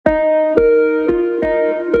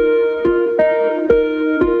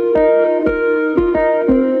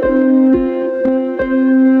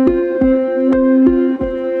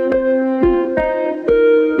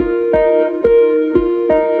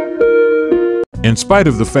In spite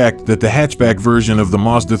of the fact that the hatchback version of the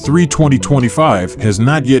Mazda 3 2025 has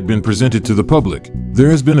not yet been presented to the public, there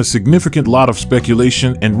has been a significant lot of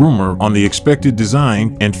speculation and rumor on the expected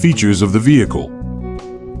design and features of the vehicle.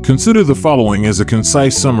 Consider the following as a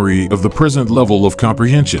concise summary of the present level of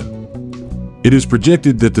comprehension. It is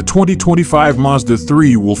projected that the 2025 Mazda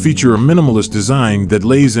 3 will feature a minimalist design that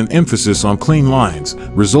lays an emphasis on clean lines,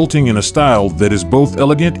 resulting in a style that is both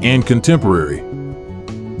elegant and contemporary.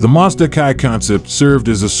 The Mazda Kai Concept served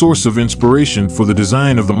as a source of inspiration for the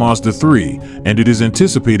design of the Mazda 3, and it is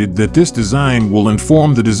anticipated that this design will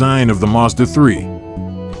inform the design of the Mazda 3.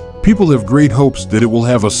 People have great hopes that it will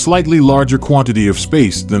have a slightly larger quantity of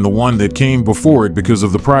space than the one that came before it because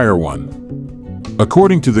of the prior one.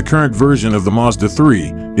 According to the current version of the Mazda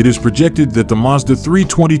 3, it is projected that the Mazda 3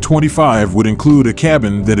 2025 would include a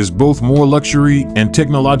cabin that is both more luxury and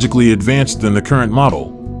technologically advanced than the current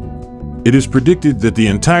model. It is predicted that the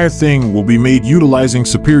entire thing will be made utilizing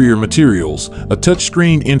superior materials, a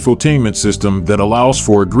touchscreen infotainment system that allows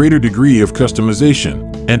for a greater degree of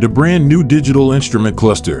customization, and a brand new digital instrument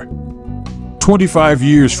cluster. 25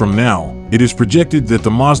 years from now, it is projected that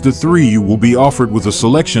the Mazda 3 will be offered with a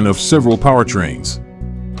selection of several powertrains.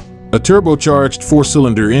 A turbocharged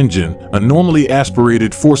 4-cylinder engine, a normally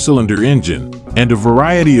aspirated 4-cylinder engine, and a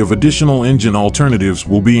variety of additional engine alternatives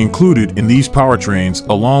will be included in these powertrains,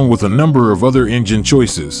 along with a number of other engine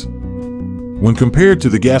choices. When compared to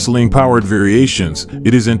the gasoline-powered variations,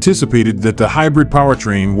 it is anticipated that the hybrid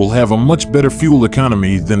powertrain will have a much better fuel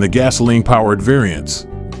economy than the gasoline-powered variants.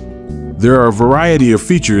 There are a variety of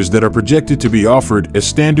features that are projected to be offered as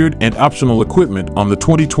standard and optional equipment on the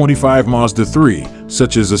 2025 Mazda 3,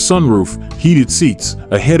 such as a sunroof, heated seats,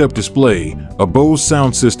 a head-up display, a Bose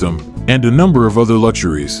sound system, and a number of other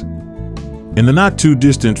luxuries. In the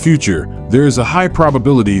not-too-distant future, there is a high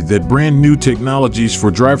probability that brand new technologies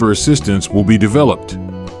for driver assistance will be developed.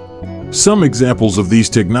 Some examples of these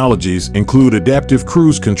technologies include adaptive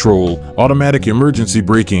cruise control, automatic emergency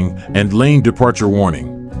braking, and lane departure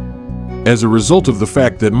warning. As a result of the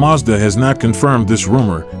fact that Mazda has not confirmed this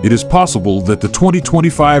rumor, it is possible that the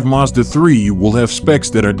 2025 Mazda 3 will have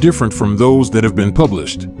specs that are different from those that have been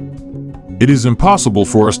published. It is impossible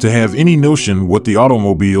for us to have any notion what the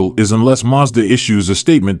automobile is unless Mazda issues a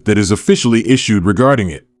statement that is officially issued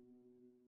regarding it.